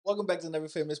Welcome back to Never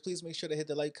Famous. Please make sure to hit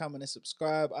the like, comment, and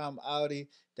subscribe. I'm Audi.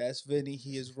 That's Vinny.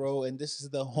 He is Ro, and this is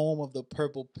the home of the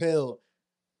purple pill.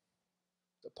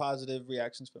 The positive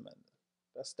reactions for men.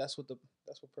 That's what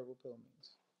purple pill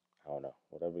means. I don't know.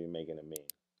 Whatever you're making it mean.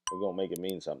 We're gonna make it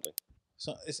mean something.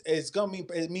 So it's gonna mean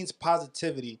it means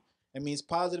positivity. It means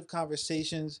positive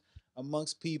conversations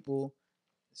amongst people,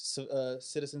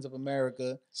 citizens of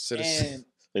America, Citizen. and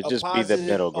It just be the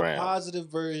middle a ground. positive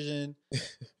version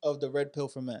of the red pill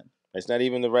for men. It's not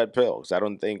even the red pill, because I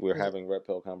don't think we're having red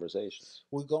pill conversations.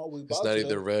 We It's about not to,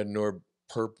 either though. red nor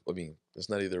purple. I mean, it's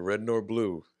not either red nor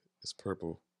blue. It's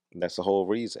purple. That's the whole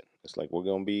reason. It's like we're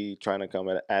gonna be trying to come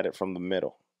at it from the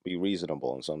middle. Be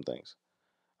reasonable in some things.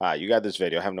 You got this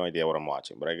video. I have no idea what I'm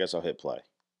watching, but I guess I'll hit play.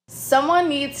 Someone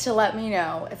needs to let me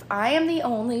know if I am the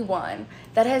only one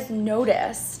that has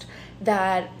noticed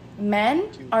that men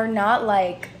are not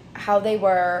like how they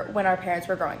were when our parents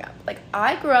were growing up. Like,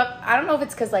 I grew up, I don't know if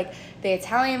it's because like the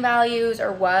Italian values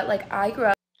or what, like I grew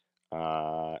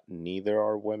up Neither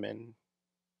are women.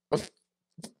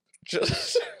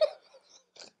 Just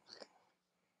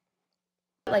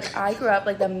like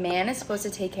the man is supposed to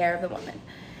take care of the woman.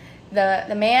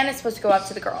 The man is supposed to go up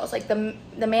to the girls. Like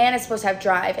the man is supposed to have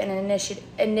drive and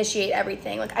initiate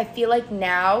everything. Like, I feel like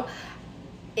now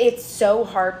it's so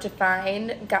hard to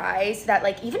find guys that,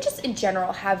 like, even just in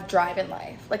general have drive in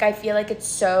life. Like, I feel like it's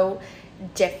so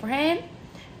different,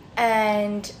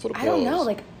 and I don't know,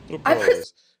 like,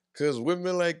 because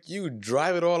women like you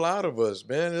drive it all out of us,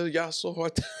 man. Y'all so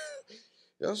hard.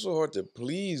 Y'all so hard to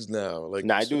please now. Like,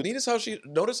 No, I do.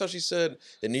 Notice how she said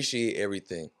initiate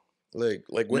everything. Like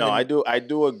women. No, I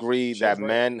do agree that right.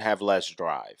 men have less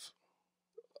drive.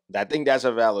 I think that's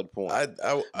a valid point.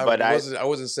 I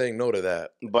wasn't saying no to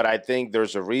that. But I think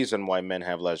there's a reason why men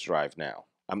have less drive now.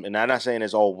 And I'm not saying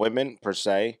it's all women per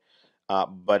se,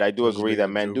 but I do agree that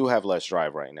men do have less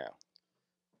drive right now.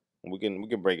 We can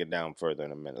break it down further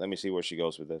in a minute. Let me see where she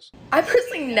goes with this. I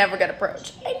personally never get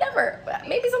approached. I never.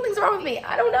 Maybe something's wrong with me.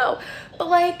 I don't know. But,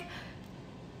 like,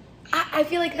 I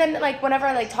feel like then, like, whenever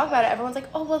I, like, talk about it, everyone's like,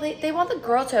 oh, well, they want the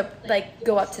girl to, like,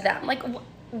 go up to them. Like,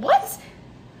 what?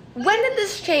 When did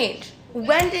this change?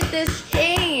 When did this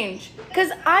change?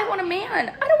 Because I want a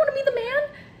man. I don't want to be the man.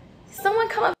 Someone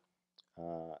come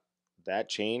up. That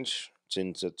changed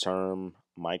since the term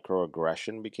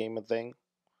microaggression became a thing.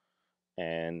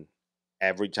 And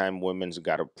every time women's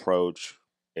got approached,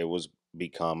 it was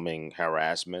becoming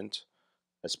harassment,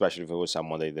 especially if it was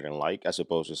someone they didn't like, as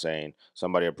opposed to saying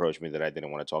somebody approached me that I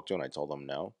didn't want to talk to and I told them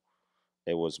no.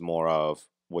 It was more of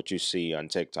what you see on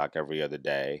TikTok every other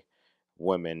day.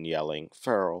 Women yelling,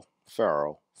 feral,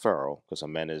 feral, feral, because a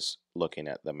man is looking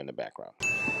at them in the background.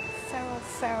 Feral,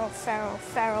 feral, feral,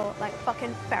 feral, like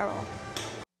fucking feral.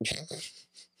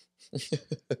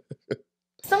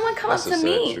 Someone come up to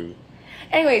me. Truth.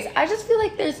 Anyways, I just feel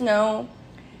like there's no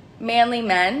manly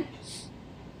men.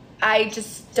 I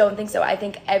just don't think so. I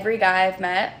think every guy I've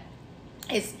met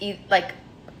is, like,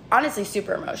 honestly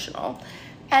super emotional.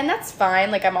 And that's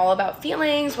fine. Like, I'm all about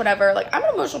feelings, whatever. Like, I'm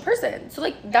an emotional person. So,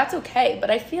 like, that's okay.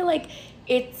 But I feel like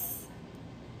it's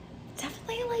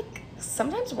definitely, like,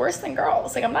 sometimes worse than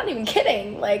girls. Like, I'm not even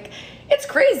kidding. Like, it's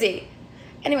crazy.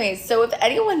 Anyways, so if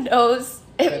anyone knows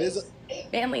if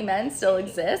manly men still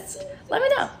exist, let me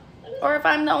know. Or if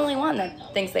I'm the only one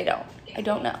that thinks they don't. I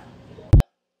don't know.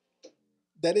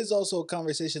 That is also a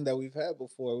conversation that we've had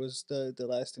before. It was the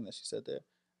last thing that she said there.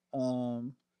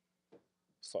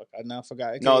 Fuck, I now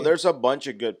forgot. Okay. No, there's a bunch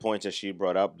of good points that she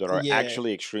brought up that are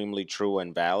actually extremely true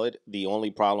and valid. The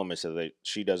only problem is that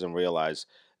she doesn't realize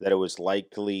that it was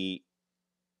likely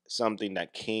something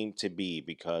that came to be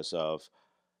because of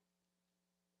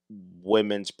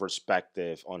women's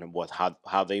perspective on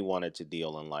how they wanted to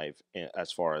deal in life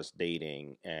as far as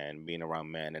dating and being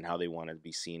around men and how they wanted to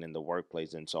be seen in the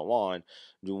workplace and so on.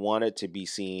 You wanted to be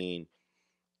seen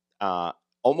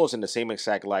almost in the same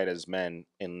exact light as men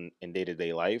in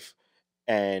day-to-day life.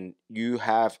 And you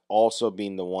have also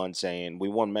been the one saying, we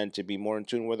want men to be more in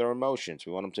tune with their emotions.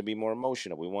 We want them to be more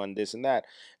emotional. We want this and that.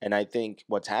 And I think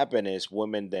what's happened is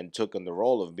women then took on the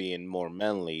role of being more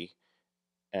manly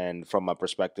and from a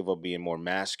perspective of being more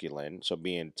masculine. So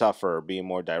being tougher, being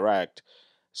more direct.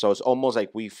 So it's almost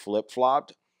like we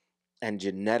flip-flopped. And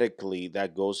genetically,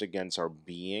 that goes against our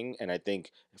being. And I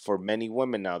think for many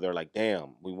women now, they're like,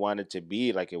 damn, we want it to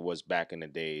be like it was back in the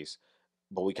days.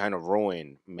 But we kind of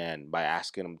ruin men by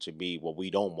asking them to be what we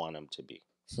don't want them to be.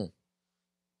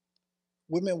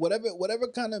 Women, whatever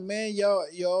kind of man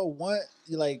y'all want,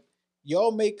 like,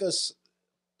 y'all make us,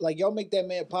 like, y'all make that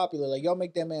man popular, like, y'all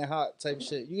make that man hot type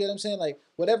shit. You get what I'm saying? Like,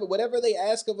 whatever they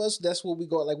ask of us, that's what we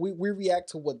go. Like, we react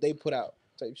to what they put out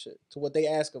type shit to what they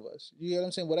ask of us. You know what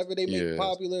I'm saying? Whatever they make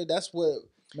popular, that's what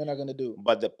men are gonna do.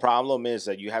 But the problem is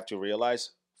that you have to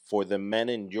realize for the men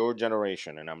in your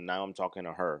generation, and I'm talking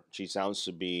to her. She sounds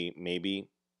to be maybe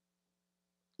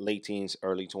late teens,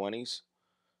 early 20s.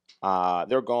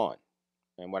 They're gone.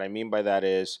 And what I mean by that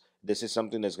is this is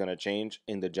something that's going to change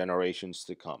in the generations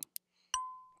to come.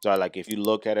 So like if you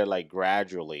look at it like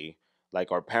gradually,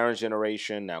 like our parents'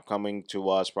 generation now coming to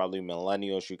us, probably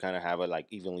millennials, you kind of have it like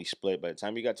evenly split. By the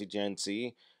time you got to Gen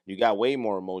Z, you got way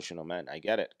more emotional men. I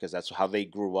get it because that's how they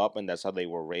grew up and that's how they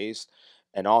were raised.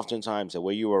 And oftentimes the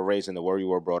way you were raised and the way you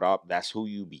were brought up, that's who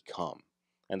you become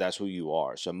and that's who you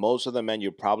are. So most of the men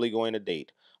you're probably going to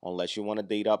date, unless you want to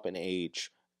date up in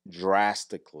age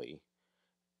drastically,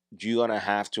 you're going to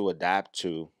have to adapt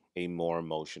to a more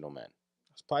emotional man.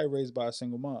 It's probably raised by a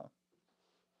single mom.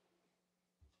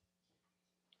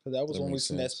 Because that was when we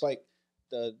seen that spike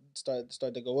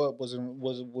start to go up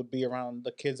would be around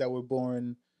the kids that were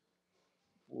born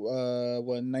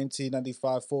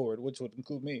 1995 forward, which would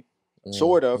include me.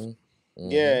 Sort of.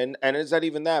 Yeah, and it's not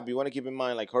even that, but you want to keep in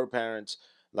mind like her parents,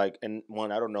 like, and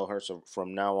one, I don't know her, so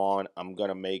from now on I'm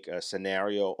gonna make a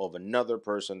scenario of another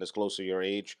person that's close to your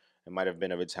age. It might have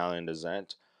been of Italian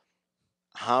descent.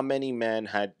 How many men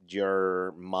had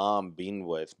your mom been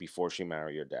with before she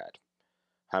married your dad?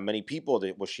 How many people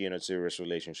was she in a serious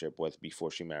relationship with before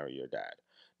she married your dad?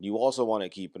 You also want to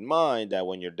keep in mind that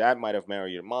when your dad might have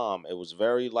married your mom, it was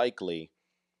very likely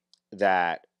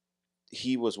that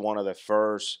he was one of the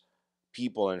first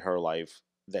people in her life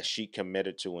that she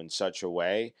committed to in such a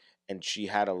way, and she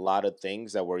had a lot of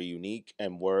things that were unique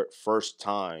and were first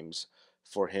times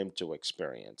for him to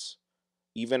experience.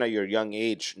 Even at your young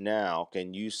age now,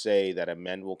 can you say that a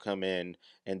man will come in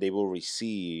and they will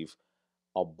receive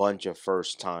a bunch of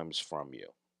first times from you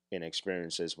in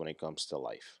experiences when it comes to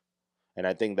life? And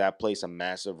I think that plays a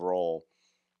massive role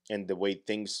in the way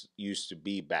things used to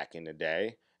be back in the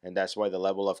day. And that's why the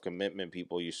level of commitment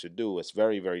people used to do is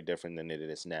very, very different than it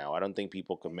is now. I don't think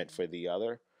people commit for the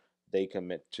other. They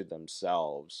commit to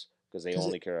themselves because they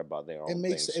only care about their own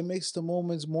things. It makes the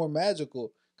moments more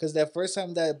magical. Because that first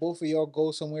time that both of y'all go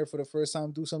somewhere for the first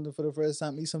time, do something for the first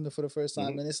time, eat something for the first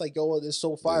time, and it's like, yo, it's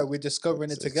so fire. We're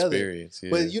discovering it together. Yeah.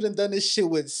 But you done this shit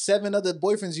with 7 other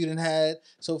boyfriends you done had.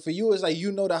 So for you, it's like,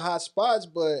 you know the hot spots,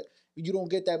 but you don't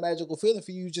get that magical feeling.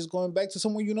 For you just going back to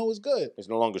someone you know is good. It's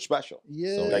no longer special.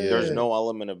 Yeah. So like there's no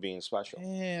element of being special.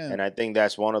 Damn. And I think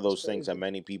that's one of those things that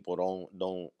many people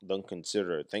don't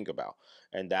consider or think about.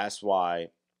 And that's why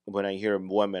when I hear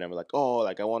women, I'm like, oh,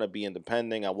 like I want to be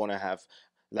independent. I want to have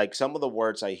like some of the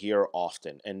words I hear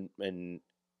often, and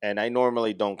I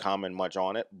normally don't comment much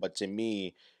on it, but to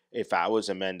me, if I was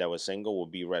a man that was single,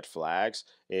 would be red flags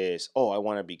is, oh, I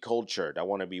want to be cultured. I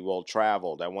want to be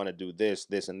well-traveled. I want to do this,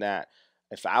 and that.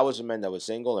 If I was a man that was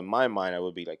single, in my mind, I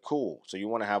would be like, cool. So you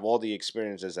want to have all the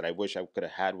experiences that I wish I could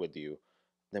have had with you.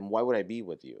 Then why would I be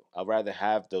with you? I'd rather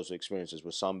have those experiences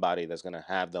with somebody that's going to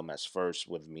have them as first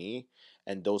with me.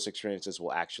 And those experiences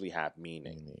will actually have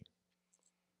meaning.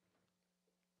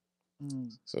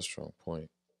 That's a strong point.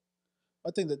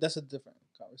 I think that's a different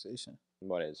conversation.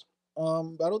 What is? I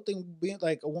don't think being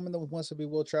like a woman that wants to be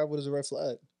well traveled is a red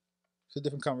flag. It's a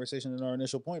different conversation than our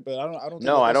initial point, but I don't.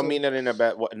 No, I don't mean it in a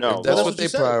bad way. No, if that's what they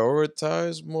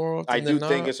prioritize more often. I do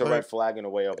think it's a red flag in a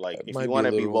way of like if you want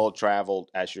to be well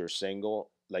traveled as you're single,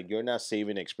 like you're not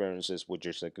saving experiences with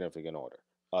your significant other.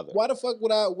 Why the fuck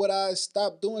would I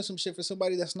stop doing some shit for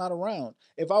somebody that's not around?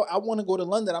 If I want to go to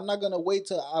London, I'm not gonna wait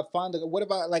till I find her. What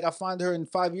if I find her in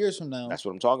 5 years from now? That's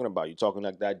what I'm talking about. You're talking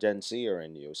like that Gen Zer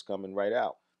in you. It's coming right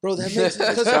out. Bro, that makes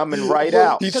it's coming right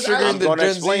out. He's triggering the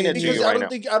Gen Z in you right now.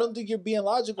 I don't think you're being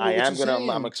logical. I'm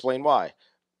gonna explain why.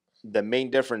 The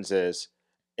main difference is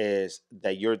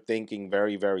that you're thinking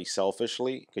very, very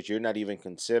selfishly because you're not even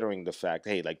considering the fact,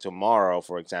 hey, like tomorrow,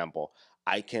 for example,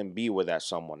 I can be with that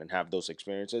someone and have those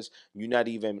experiences. You're not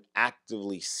even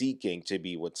actively seeking to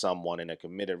be with someone in a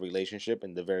committed relationship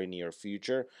in the very near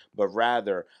future, but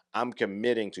rather I'm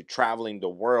committing to traveling the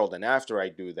world. And after I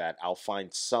do that, I'll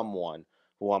find someone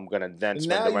who I'm going to then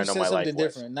spend the rest of my life with.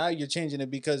 Different. Now you're changing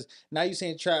it because now you're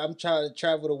saying I'm trying to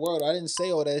travel the world. I didn't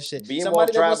say all that shit. Being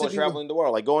traveling the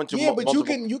world. Like going to but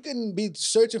you can be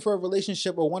searching for a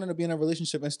relationship or wanting to be in a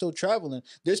relationship and still traveling.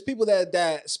 There's people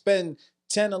that spend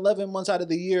 10, 11 months out of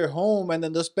the year home, and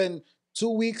then they'll spend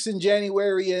 2 weeks in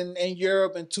January in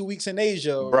Europe and 2 weeks in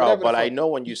Asia. Bro, but I know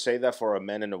when you say that for a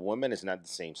man and a woman, it's not the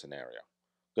same scenario.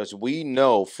 Because we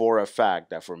know for a fact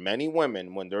that for many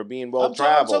women, when they're being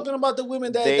well-traveled, I'm talking about the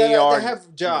women that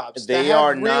have jobs. That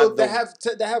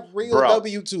have real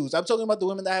W-2s. I'm talking about the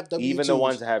women that have W-2s. Even the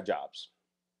ones that have jobs.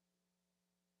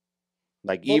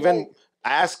 Like even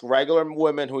Ask regular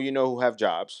women who you know who have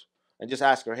jobs, and just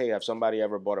ask her, hey, have somebody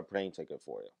ever bought a plane ticket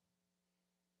for you?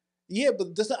 Yeah, but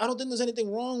I don't think there's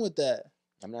anything wrong with that.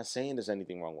 I'm not saying there's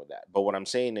anything wrong with that. But what I'm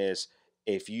saying is,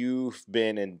 if you've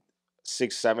been in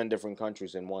 6, 7 different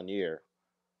countries in 1 year,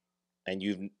 and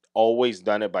you've always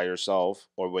done it by yourself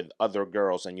or with other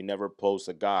girls, and you never post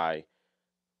a guy,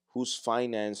 who's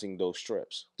financing those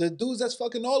trips? The dudes that's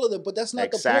fucking all of them, but that's not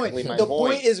exactly the point. The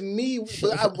point is me.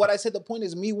 What I said, the point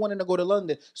is me wanting to go to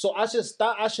London. So I should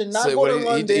stop. I should not go to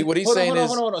London. What he's saying is,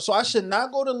 hold on. So I should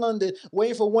not go to London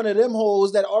waiting for one of them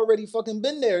hoes that already fucking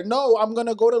been there. No, I'm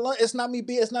gonna go to London. It's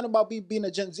not about me being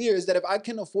a Gen Zer. It's that if I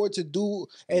can afford to do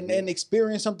and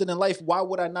experience something in life, why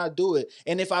would I not do it?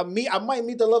 And if I might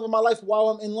meet the love of my life while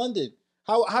I'm in London.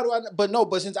 How do I?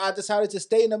 But since I decided to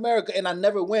stay in America and I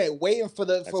never went, waiting for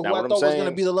who I thought was going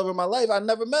to be the love of my life, I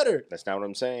never met her. That's not what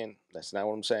I'm saying.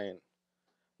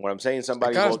 What I'm saying,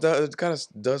 somebody. It kind of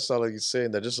does sound like you're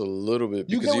saying that just a little bit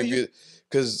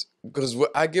because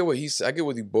I get what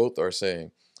you both are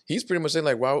saying. He's pretty much saying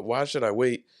like, why should I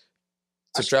wait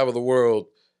to travel the world?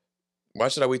 Why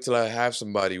should I wait till I have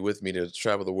somebody with me to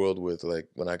travel the world with, like,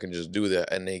 when I can just do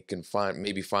that and they can find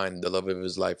the love of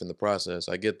his life in the process?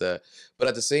 I get that. But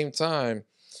at the same time,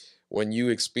 when you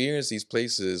experience these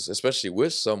places, especially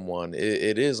with someone,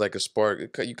 it is like a spark.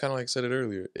 You kind of like said it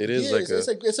earlier.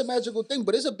 It's a magical thing,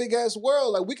 but it's a big ass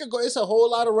world. Like, we could go, it's a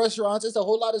whole lot of restaurants. It's a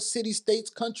whole lot of cities, states,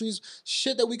 countries,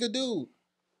 shit that we could do.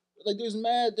 Like, there's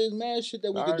mad shit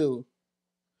that we could do.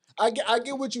 I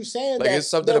get what you're saying. Like, it's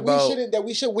something about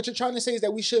we should. What you're trying to say is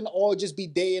that we shouldn't all just be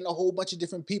dating a whole bunch of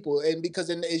different people, and because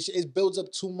then it builds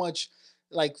up too much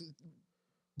like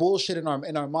bullshit in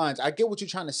our minds. I get what you're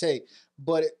trying to say,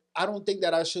 but I don't think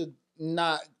that I should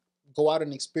not go out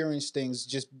and experience things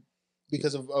just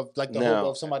because of like the hope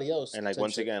of somebody else. And like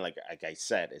once again, like I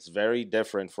said, it's very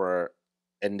different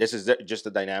and this is just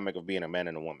the dynamic of being a man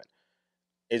and a woman.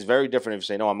 It's very different if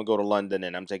you say, no, I'm going to go to London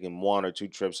and I'm taking 1 or 2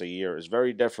 trips a year. It's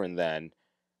very different than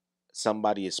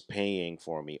somebody is paying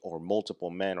for me or multiple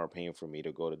men are paying for me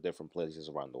to go to different places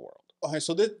around the world. Okay,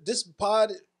 so this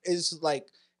pod is like,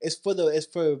 it's for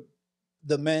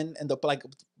the men and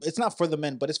it's not for the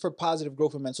men, but it's for positive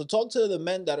growth for men. So talk to the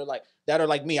men that are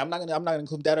like me. I'm not gonna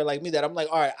include that are like me, that I'm like,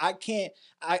 all right, I can't,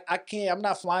 I'm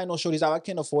not flying no shorties out. I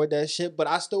can't afford that shit, but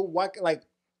I still like,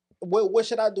 what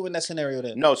should I do in that scenario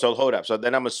then? No, so hold up. So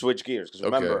then I'm gonna switch gears because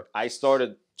remember, I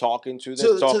started talking to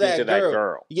that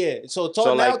girl. Yeah. So talk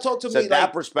to me. So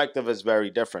that perspective is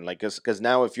very different. Like, because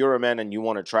now if you're a man and you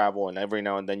want to travel and every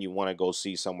now and then you want to go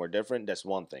see somewhere different, that's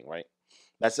one thing, right?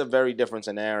 That's a very different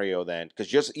scenario than because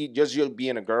just you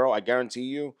being a girl, I guarantee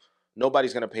you,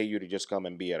 nobody's gonna pay you to just come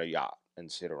and be at a yacht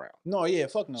and sit around. No, yeah,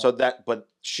 fuck no. So but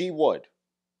she would.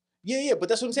 Yeah, but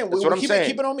that's what I'm saying. That's what I'm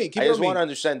saying. Keep it on me. I just want to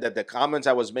understand that the comments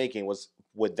I was making was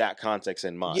with that context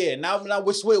in mind. Yeah, now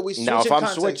we switching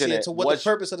switching it to what the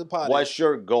purpose of the pod is. What's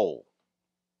your goal?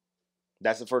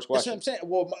 That's the first question. That's what I'm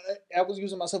saying. Well, I was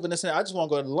using myself in this scenario. I just want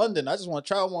to go to London. I just want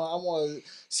to travel. I want to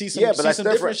see some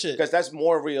different shit. Because that's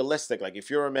more realistic. Like,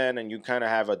 if you're a man and you kind of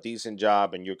have a decent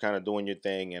job and you're kind of doing your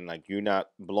thing and, like, you're not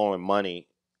blowing money,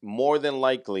 more than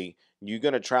likely, you're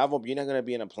going to travel, but you're not going to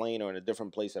be in a plane or in a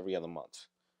different place every other month.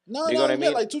 No, you know what I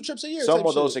mean? Like 2 trips a year. Some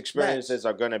of those experiences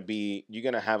are going to be, you're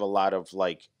going to have a lot of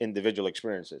like individual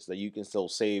experiences that you can still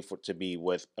save to be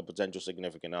with a potential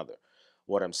significant other.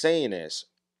 What I'm saying is,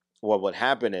 what would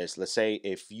happen is, let's say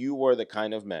if you were the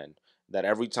kind of men that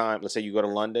every time, let's say you go to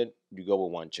London, you go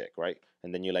with one chick, right?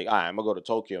 And then you're like, all right, I'm going to go to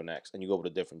Tokyo next. And you go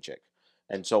with a different chick.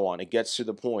 And so on. It gets to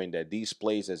the point that these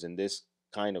places and this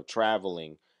kind of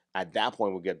traveling at that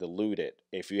point will get diluted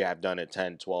if you have done it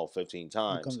 10, 12, 15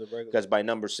 times. Because by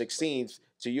number 16th,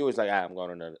 to you, it's like, I'm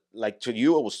going on to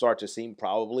you, it will start to seem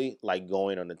probably like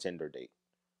going on a Tinder date.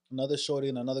 Another shorty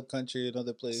in another country,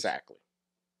 another place. Exactly.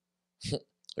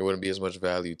 There wouldn't be as much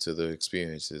value to the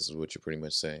experiences, is what you're pretty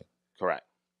much saying. Correct.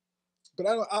 But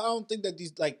I don't think that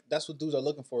these, like, that's what dudes are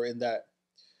looking for in that.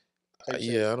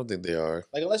 Yeah, I don't think they are.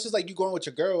 Like, unless it's like you going with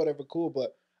your girl or whatever, cool,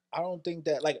 but I don't think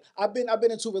that, like, I've been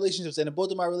in 2 relationships, and in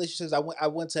both of my relationships, I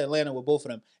went to Atlanta with both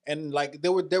of them, and like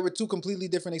there were 2 completely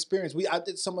different experiences. I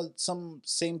did some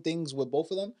same things with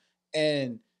both of them,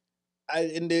 and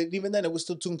even then it was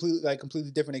still 2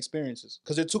 completely different experiences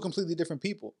because they're 2 completely different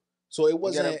people. So it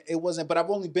wasn't. But I've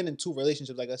only been in 2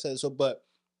 relationships, like I said. So, but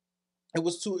it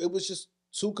was just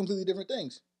 2 completely different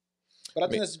things. But I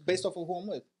think that's based off of who I'm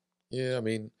with. Yeah, I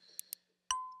mean,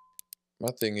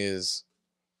 my thing is,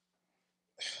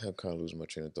 I'm kind of losing my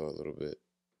train of thought a little bit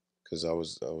because I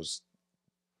was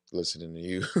listening to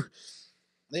you.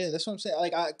 Yeah, that's what I'm saying.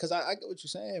 Like, because I get what you're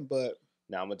saying, but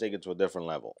now I'm gonna take it to a different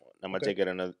level. I'm gonna take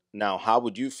it now. How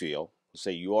would you feel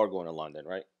say you are going to London,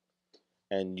 right?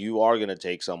 And you are going to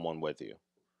take someone with you.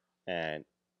 And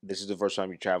this is the first time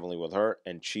you're traveling with her,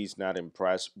 and she's not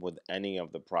impressed with any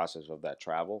of the process of that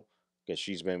travel because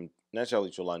she's been not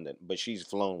necessarily to London, but she's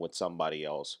flown with somebody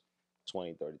else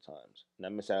 20, 30 times.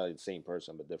 Not necessarily the same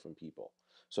person, but different people.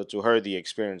 So to her, the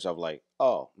experience of like,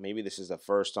 oh, maybe this is the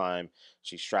first time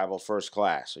she's traveled first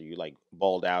class. So you like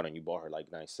balled out and you bought her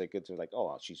like nice tickets. And like,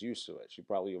 oh, she's used to it. She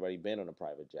probably already been on a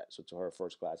private jet. So to her,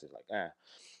 first class is like,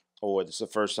 Or this is the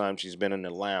first time she's been in a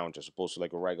lounge as opposed to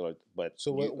like a regular. But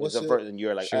so what's the first, and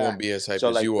you're like, she won't be as hyped so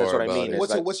as like, you that's are what I mean.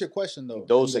 What's your question though?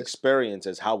 Those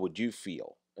experiences, how would you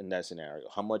feel in that scenario?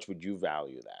 How much would you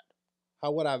value that?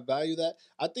 How would I value that?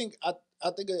 I think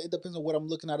it depends on what I'm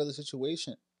looking out of the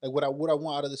situation. Like what I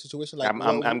want out of the situation. Like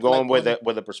I'm going with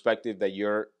the perspective that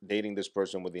you're dating this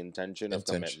person with the intention of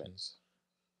commitment,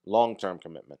 long-term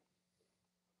commitment.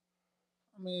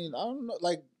 I mean, I don't know.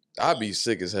 Like I'd be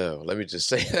sick as hell. Let me just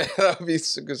say that. I'd be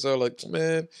sick as hell. Like,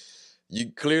 man,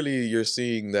 you're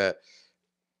seeing that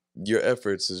your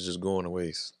efforts is just going to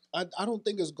waste. I don't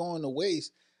think it's going to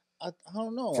waste. I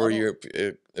don't know.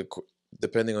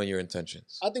 Depending on your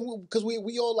intentions. I think because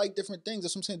we all like different things.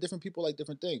 That's what I'm saying. Different people like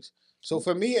different things. So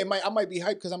for me, I might be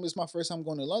hyped because it's my first time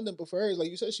going to London. But for her, like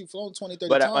you said, she's flown 20, 30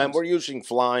 times. But we're using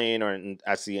flying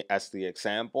as the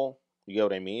example. You get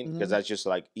what I mean? Because that's just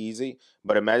like easy.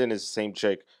 But imagine it's the same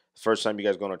chick. First time you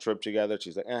guys go on a trip together,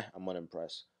 she's like, I'm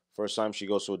unimpressed. First time she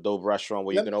goes to a dope restaurant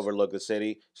where you can overlook the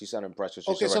city, she's unimpressed.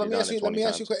 Okay, so let me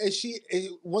ask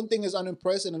you. One thing is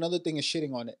unimpressed, and another thing is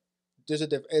shitting on it. There's a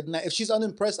difference. If she's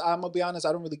unimpressed, I'm gonna be honest.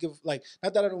 I don't really give not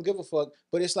that I don't give a fuck,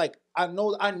 but it's like I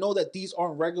know that these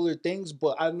aren't regular things,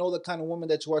 but I know the kind of woman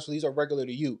that you are, so these are regular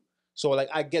to you. So like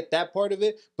I get that part of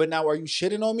it, but now are you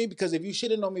shitting on me? Because if you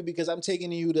shitting on me because I'm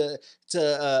taking you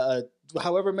to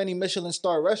however many Michelin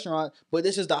star restaurant, but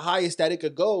this is the highest that it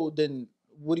could go, then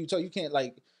what do you tell? You can't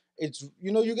like. It's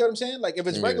you get what I'm saying? Like if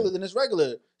it's regular, then it's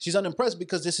regular. She's unimpressed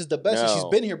because this is the best and she's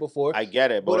been here before. I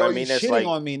get it, but I mean, you it's shitting like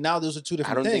on me. Now those are two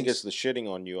different things. I don't think it's the shitting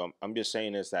on you. I'm just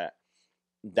saying is that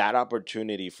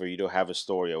opportunity for you to have a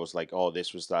story. It was like, oh,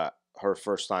 this was her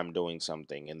first time doing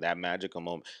something, and that magical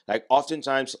moment. Like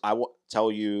oftentimes, I will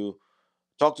tell you,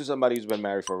 talk to somebody who's been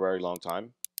married for a very long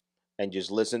time, and just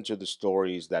listen to the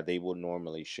stories that they would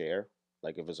normally share.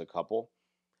 Like if it's a couple.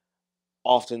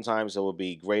 Oftentimes, there will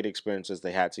be great experiences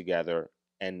they had together,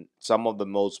 and some of the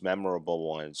most memorable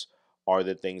ones are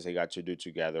the things they got to do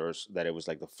together that it was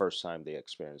like the first time they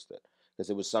experienced it. Because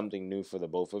it was something new for the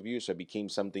both of you, so it became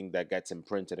something that gets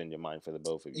imprinted in your mind for the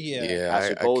both of you.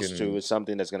 As opposed to it's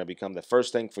something that's going to become the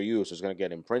first thing for you, so it's going to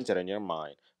get imprinted in your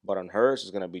mind. But on hers, it's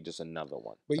going to be just another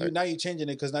one. But now you're changing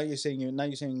it because now you're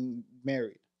saying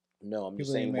married. No, I'm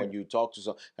just saying when you talk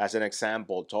to as an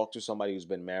example, talk to somebody who's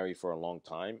been married for a long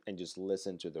time and just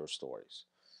listen to their stories.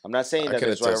 I'm not saying that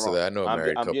it's right or wrong. I know a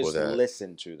married couple just that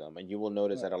listen to them, and you will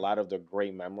notice that a lot of their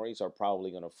great memories are probably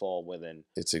going to fall within.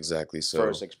 It's exactly so.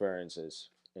 First experiences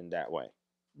in that way.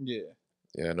 Yeah.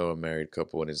 Yeah, I know a married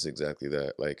couple, and it's exactly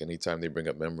that. Like anytime they bring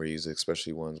up memories,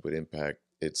 especially ones with impact,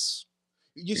 it's.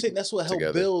 You saying that's what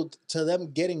helped build to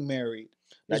them getting married.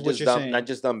 Not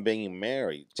just them being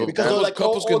married. Because like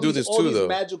couples can do this too, though.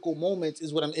 Magical moments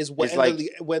is what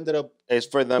ended up. It's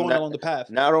for them going along the path.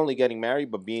 Not only getting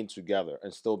married, but being together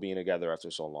and still being together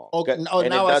after so long. Okay,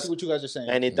 now I see what you guys are saying.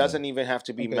 And it doesn't even have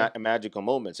to be magical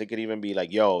moments. It could even be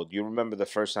like, yo, do you remember the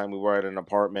first time we were at an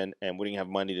apartment and we didn't have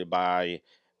money to buy?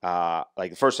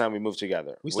 Like the first time we moved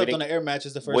together, we slept on the air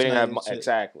mattress the first we night. Didn't have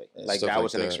exactly like that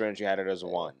was an experience you had it as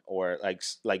one, or like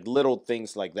little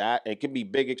things like that. It can be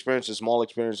big experiences, small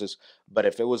experiences, but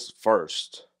if it was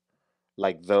first,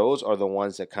 like those are the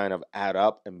ones that kind of add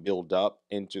up and build up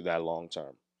into that long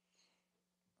term.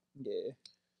 Yeah,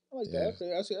 I like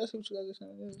that. I see what you guys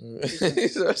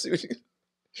are saying.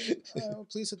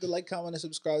 Please hit the like, comment, and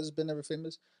subscribe. This has been Never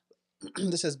Famous.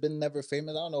 This has been Never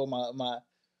Famous. I don't know my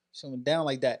showing down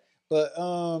like that, but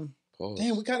damn,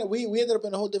 we ended up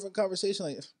in a whole different conversation.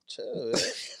 Like, chill,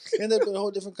 we ended up in a whole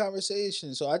different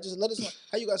conversation. So let us know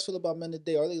how you guys feel about men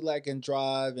today. Are they lacking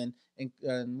drive and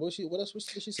what else was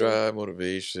she say? Drive,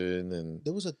 motivation, and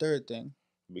there was a third thing.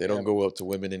 They don't go up to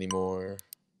women anymore.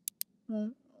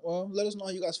 Well, let us know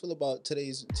how you guys feel about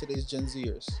today's Gen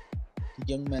Zers, the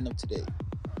young men of today.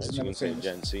 As you can say,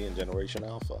 Gen Z and Generation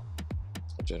Alpha.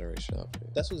 Generation Alpha.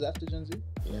 That's what's after Gen Z.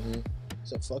 Yeah.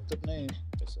 It's a fucked up name.